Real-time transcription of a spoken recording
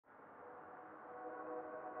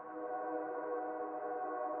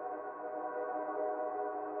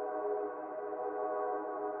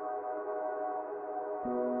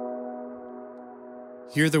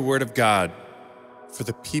Hear the word of God for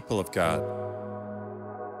the people of God.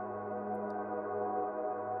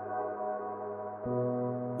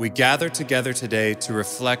 We gather together today to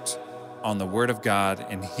reflect on the word of God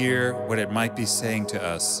and hear what it might be saying to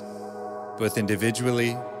us, both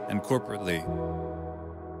individually and corporately.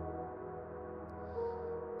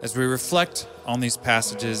 As we reflect on these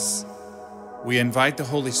passages, we invite the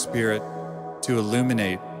Holy Spirit to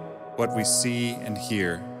illuminate what we see and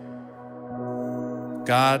hear.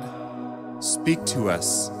 God, speak to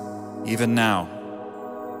us even now.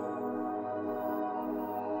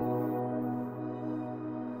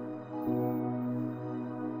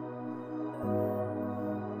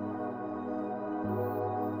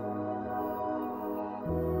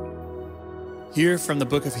 Hear from the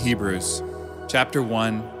book of Hebrews, chapter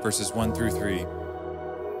 1, verses 1 through 3.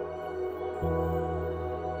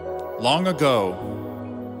 Long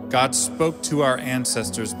ago, God spoke to our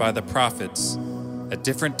ancestors by the prophets at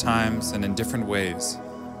different times and in different ways.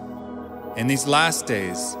 In these last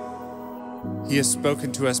days, He has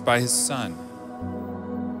spoken to us by His Son.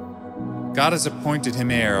 God has appointed Him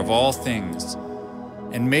heir of all things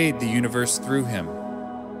and made the universe through Him.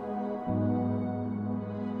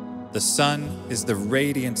 The Son is the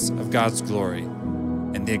radiance of God's glory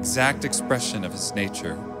and the exact expression of His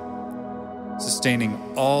nature, sustaining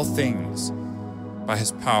all things by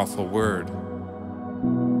His powerful word.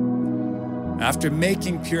 After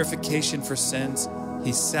making purification for sins,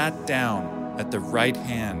 He sat down at the right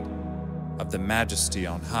hand of the Majesty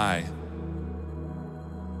on high.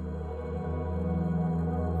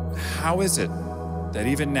 How is it that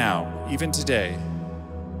even now, even today,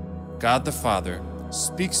 God the Father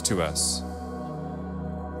speaks to us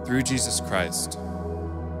through Jesus Christ?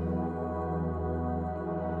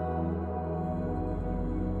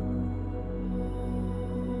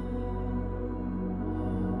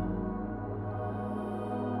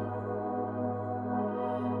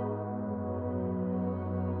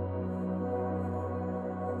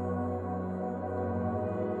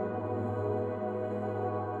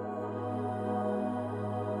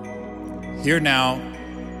 Hear now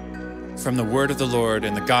from the word of the Lord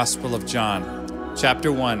in the Gospel of John,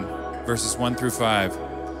 chapter 1, verses 1 through 5.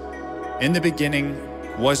 In the beginning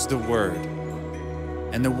was the Word,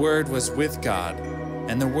 and the Word was with God,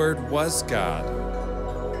 and the Word was God.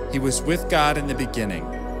 He was with God in the beginning.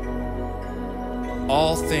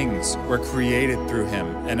 All things were created through Him,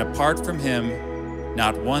 and apart from Him,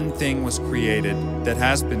 not one thing was created that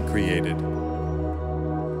has been created.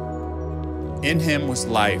 In Him was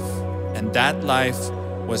life, and that life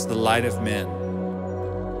was the light of men.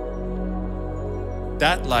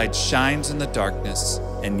 That light shines in the darkness,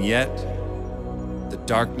 and yet the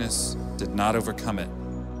darkness did not overcome it.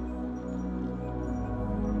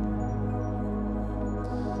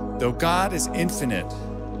 Though God is infinite,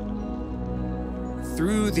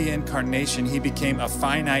 through the incarnation He became a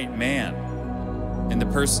finite man in the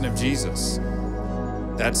person of Jesus.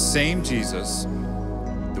 That same Jesus,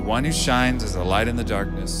 the one who shines as a light in the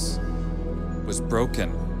darkness, was broken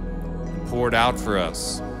and poured out for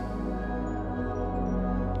us.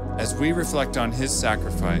 As we reflect on His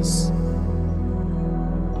sacrifice,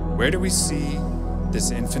 where do we see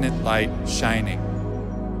this infinite light shining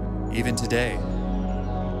even today?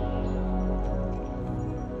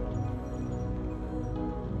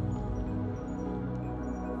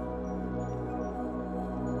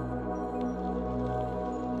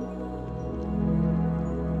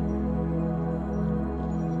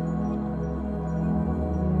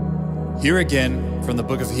 Hear again from the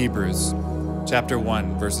book of Hebrews, chapter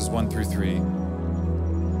 1, verses 1 through 3.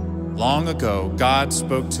 Long ago, God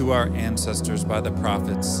spoke to our ancestors by the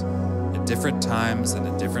prophets at different times and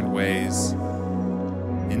in different ways.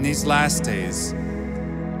 In these last days,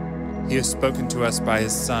 He has spoken to us by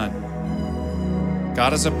His Son.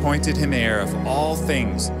 God has appointed Him heir of all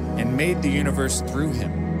things and made the universe through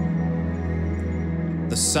Him.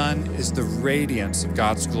 The Son is the radiance of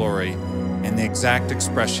God's glory and the exact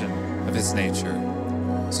expression of His nature,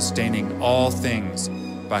 sustaining all things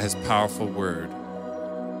by His powerful word.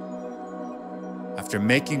 After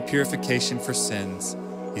making purification for sins,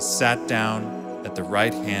 He sat down at the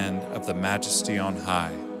right hand of the Majesty on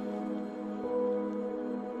high.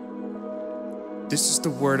 This is the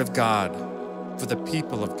word of God for the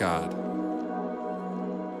people of God.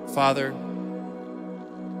 Father,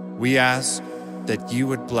 we ask that You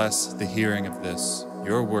would bless the hearing of this,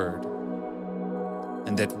 Your word,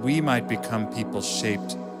 and that we might become people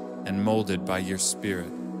shaped and molded by Your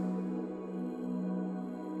Spirit.